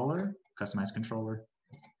controller,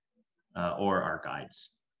 or our guides.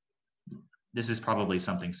 This is probably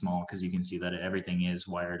something small because you can see that everything is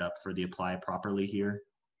wired up for the apply properly here,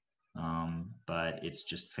 but it's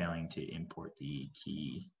just failing to import the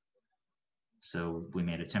key. So we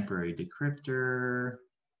made a temporary decryptor.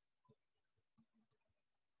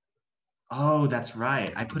 Oh, that's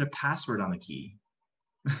right. I put a password on the key.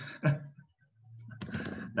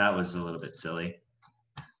 That was a little bit silly.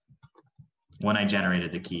 When I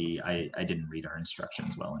generated the key, I didn't read our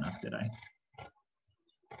instructions well enough, did I?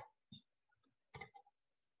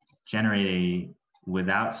 Generate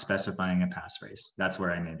without specifying a passphrase. That's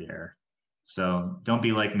where I made the error. So don't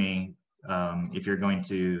be like me. If you're going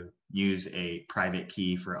to use a private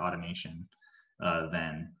key for automation,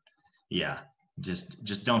 then yeah,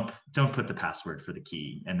 just don't put the password for the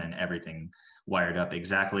key, and then everything wired up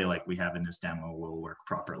exactly like we have in this demo will work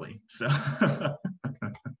properly. So,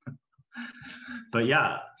 but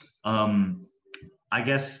yeah, I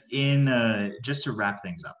guess in just to wrap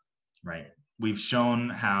things up, right? We've shown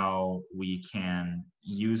how we can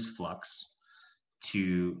use Flux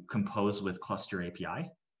to compose with Cluster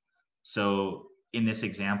API. So in this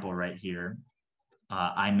example right here,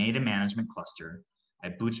 I made a management cluster. I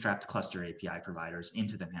bootstrapped cluster API providers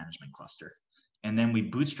into the management cluster. And then we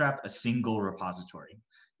bootstrap a single repository.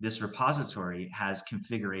 This repository has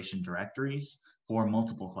configuration directories for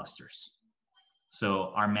multiple clusters.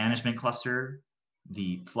 So our management cluster,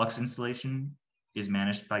 the Flux installation is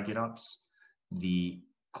managed by GitOps. The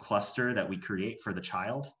cluster that we create for the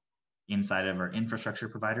child inside of our infrastructure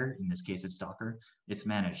provider, in this case it's Docker, it's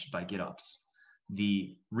managed by GitOps.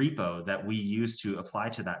 The repo that we use to apply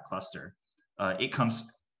to that cluster, it comes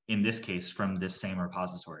in this case from this same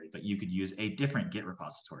repository, but you could use a different Git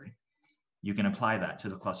repository. You can apply that to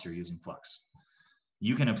the cluster using Flux.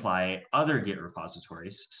 You can apply other Git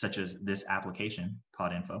repositories, such as this application,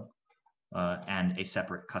 podinfo, and a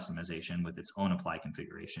separate customization with its own apply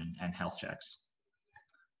configuration and health checks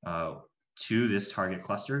to this target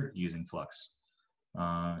cluster using Flux.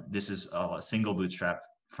 This is a single bootstrap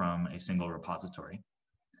from a single repository.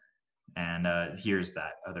 And here's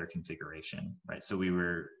that other configuration, right? So we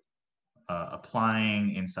were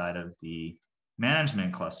applying inside of the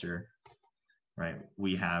management cluster, right?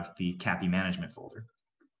 We have the CAPI management folder.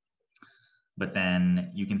 But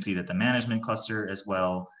then you can see that the management cluster as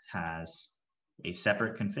well has a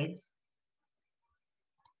separate config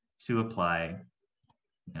to apply,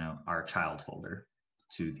 our child folder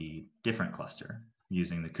to the different cluster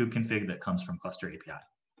using the kube config that comes from cluster API,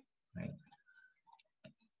 right?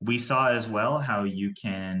 We saw as well how you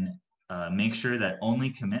can make sure that only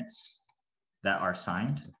commits that are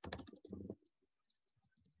signed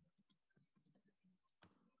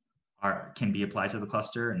can be applied to the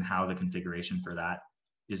cluster, and how the configuration for that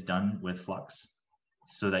is done with Flux,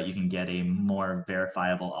 so that you can get a more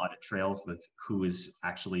verifiable audit trail with who is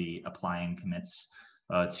actually applying commits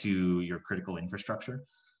to your critical infrastructure.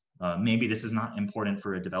 Maybe this is not important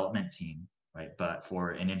for a development team, right? But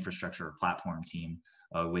for an infrastructure or platform team,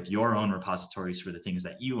 with your own repositories for the things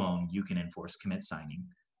that you own, you can enforce commit signing,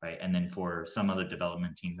 right? And then for some other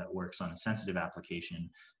development team that works on a sensitive application,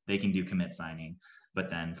 they can do commit signing. But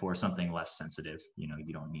then for something less sensitive,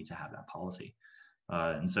 you don't need to have that policy.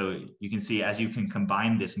 And so you can see, as you can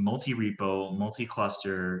combine this multi-repo,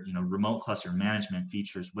 multi-cluster, remote cluster management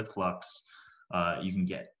features with Flux, you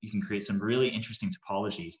can create some really interesting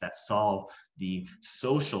topologies that solve the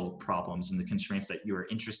social problems and the constraints that you are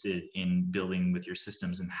interested in building with your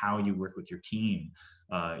systems and how you work with your team.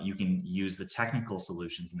 You can use the technical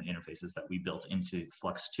solutions and the interfaces that we built into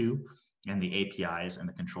Flux 2 and the APIs and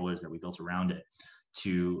the controllers that we built around it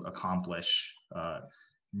to accomplish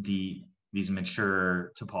these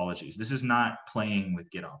mature topologies. This is not playing with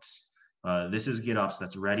GitOps. This is GitOps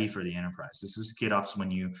that's ready for the enterprise. This is GitOps when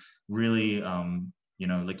you really,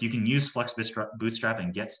 like you can use Flux Bootstrap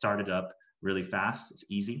and get started up really fast. It's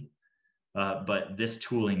easy, but this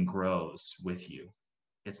tooling grows with you.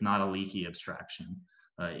 It's not a leaky abstraction.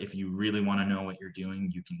 If you really want to know what you're doing,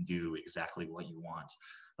 you can do exactly what you want.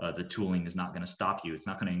 The tooling is not going to stop you. It's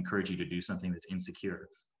not going to encourage you to do something that's insecure.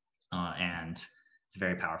 And it's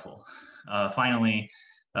very powerful. Finally,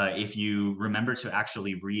 if you remember to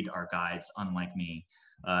actually read our guides, unlike me,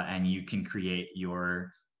 and you can create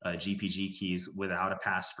your GPG keys without a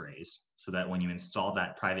passphrase, so that when you install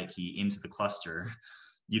that private key into the cluster,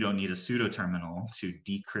 you don't need a pseudo terminal to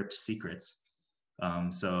decrypt secrets.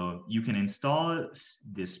 So you can install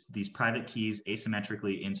these private keys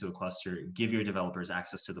asymmetrically into a cluster, give your developers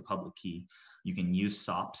access to the public key. You can use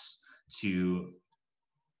SOPs to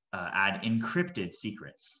add encrypted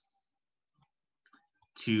secrets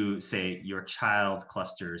to, say, your child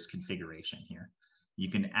cluster's configuration here.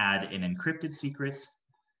 You can add an encrypted secrets,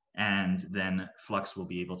 and then Flux will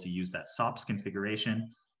be able to use that SOPs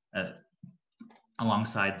configuration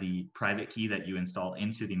alongside the private key that you install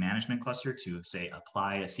into the management cluster to, say,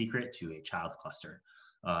 apply a secret to a child cluster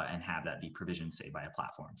and have that be provisioned, say, by a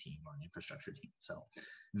platform team or an infrastructure team. So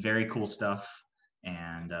very cool stuff,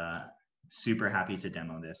 and super happy to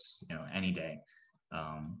demo this, any day.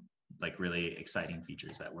 Like really exciting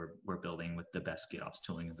features that we're building with the best GitOps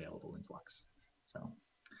tooling available in Flux. So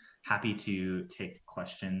happy to take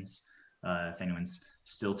questions. If anyone's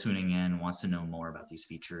still tuning in, wants to know more about these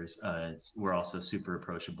features, we're also super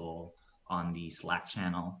approachable on the Slack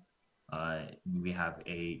channel. We have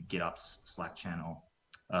a GitOps Slack channel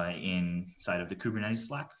inside of the Kubernetes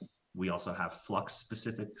Slack. We also have Flux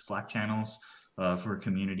specific Slack channels for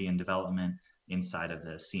community and development inside of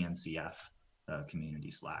the CNCF community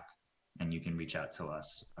Slack. And you can reach out to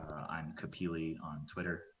us. I'm Capili on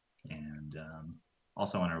Twitter, and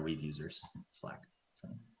also on our Weave users Slack. So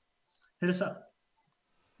hit us up.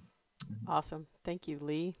 Awesome. Thank you,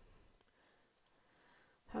 Leigh.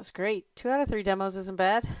 That was great. 2 out of 3 demos isn't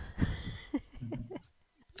bad.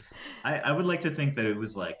 I would like to think that it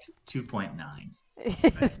was like 2.9.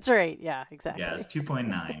 Right? That's right. Yeah, exactly. Yeah, it's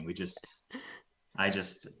 2.9. I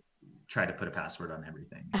just try to put a password on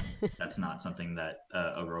everything. That's not something that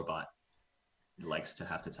a robot likes to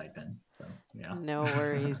have to type in. So, yeah. No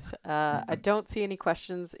worries. I don't see any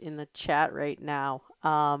questions in the chat right now.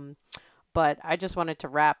 But I just wanted to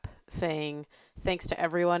wrap saying thanks to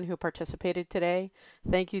everyone who participated today.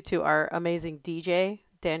 Thank you to our amazing DJ,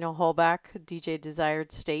 Daniel Holbach, DJ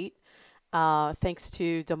Desired State. Thanks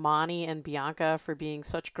to Damani and Bianca for being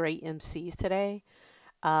such great MCs today.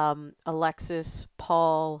 Alexis,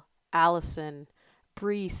 Paul, Allison,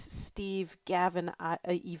 Brees, Steve, Gavin,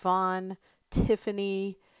 Yvonne,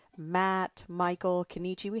 Tiffany, Matt, Michael,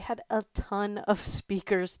 Kenichi. We had a ton of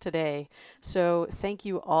speakers today. So thank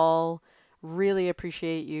you all. Really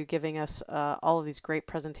appreciate you giving us all of these great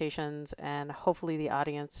presentations, and hopefully the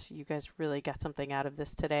audience, you guys really got something out of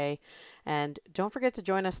this today. And don't forget to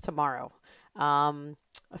join us tomorrow.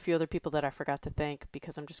 A few other people that I forgot to thank,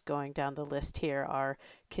 because I'm just going down the list here, are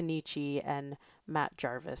Kenichi and Matt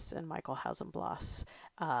Jarvis and Michael Hausenblas,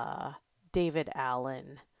 David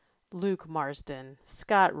Allen, Luke Marsden,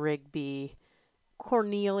 Scott Rigby,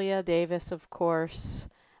 Cornelia Davis, of course,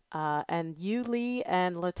 and you, Leigh,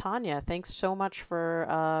 and Latanya. Thanks so much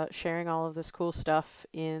for sharing all of this cool stuff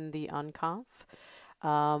in the Unconf.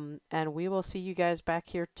 And we will see you guys back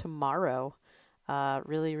here tomorrow.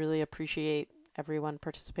 Really, really appreciate everyone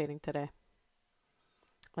participating today.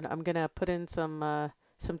 And I'm going to put in some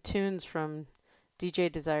tunes from DJ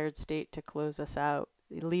Desired State to close us out.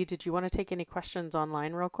 Leigh, did you want to take any questions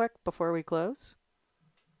online real quick before we close?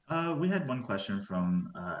 We had one question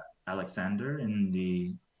from Alexander in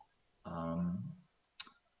the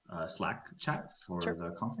Slack chat for Sure.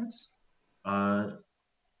 the conference.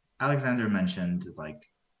 Alexander mentioned, like,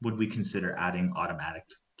 would we consider adding automatic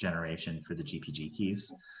generation for the GPG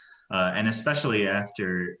keys? And especially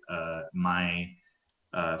after my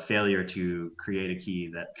failure to create a key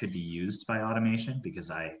that could be used by automation,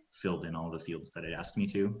 because I filled in all the fields that it asked me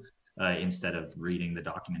to instead of reading the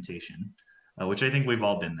documentation, which I think we've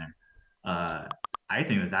all been there. I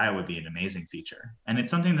think that would be an amazing feature. And it's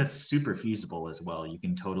something that's super feasible as well. You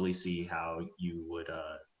can totally see how you would,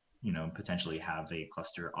 potentially have a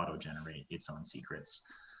cluster auto-generate its own secrets.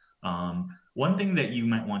 One thing that you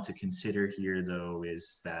might want to consider here, though,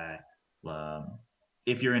 is that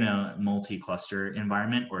if you're in a multi-cluster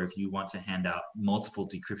environment, or if you want to hand out multiple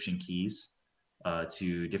decryption keys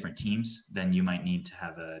to different teams, then you might need to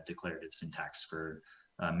have a declarative syntax for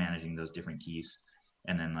managing those different keys,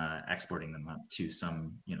 and then exporting them up to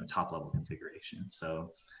some top-level configuration.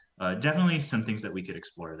 So definitely some things that we could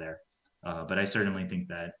explore there. But I certainly think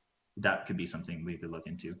that could be something we could look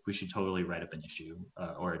into. We should totally write up an issue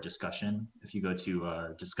or a discussion. If you go to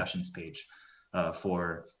our discussions page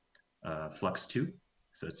for Flux 2,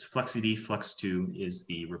 so it's FluxCD, Flux 2 is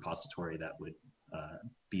the repository that would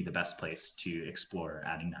be the best place to explore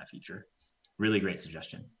adding that feature. Really great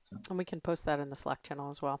suggestion. So. And we can post that in the Slack channel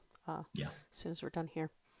as well. Yeah. As soon as we're done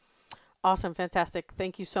here. Awesome. Fantastic.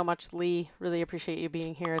 Thank you so much, Leigh. Really appreciate you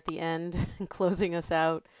being here at the end and closing us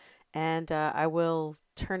out. And I will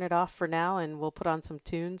turn it off for now, and we'll put on some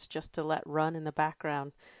tunes just to let run in the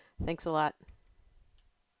background. Thanks a lot.